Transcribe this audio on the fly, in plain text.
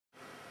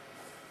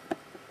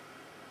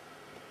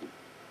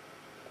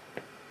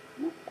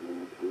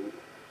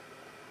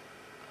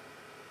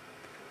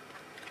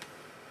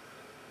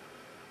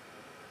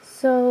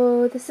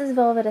So this is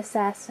Velvet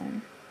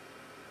Assassin.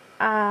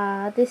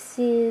 This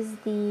is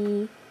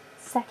the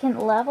second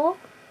level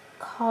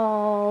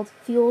called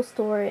Fuel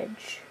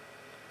Storage.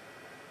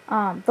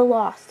 The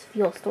Lost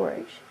Fuel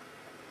Storage.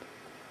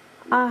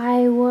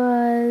 I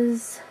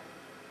was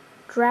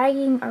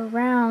dragging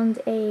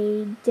around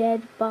a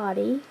dead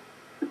body,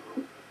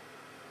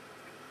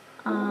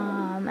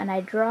 and I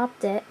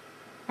dropped it.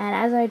 And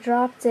as I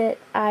dropped it,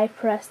 I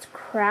pressed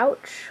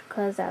crouch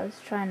because I was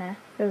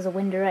there was a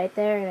window right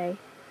there, and I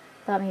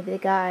thought maybe the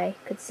guy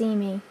could see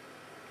me.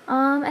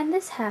 And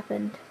this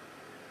happened.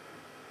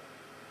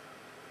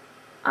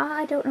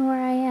 I don't know where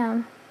I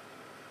am.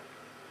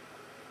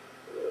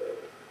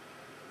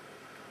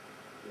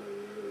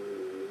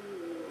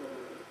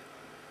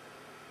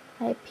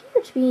 I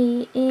appear to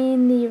be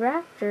in the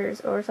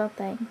rafters or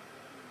something.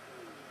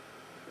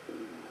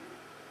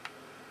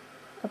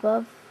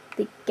 Above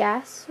the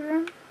gas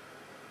room?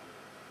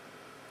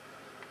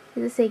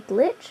 Is this a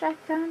glitch I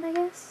found, I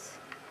guess?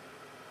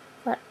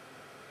 What?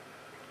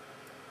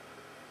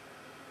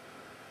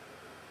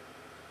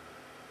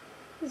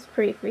 This is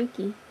pretty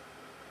freaky.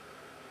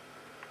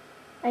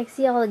 I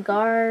see all the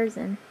guards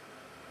and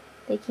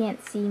they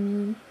can't see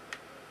me.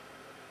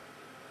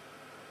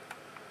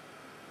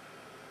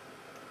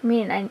 I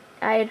mean,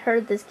 I had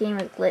heard this game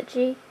was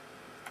glitchy,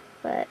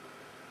 but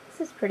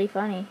this is pretty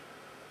funny.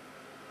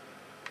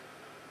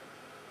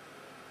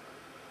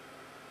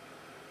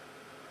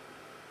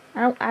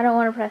 I don't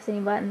want to press any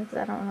buttons because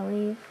I don't want to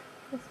leave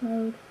this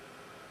mode.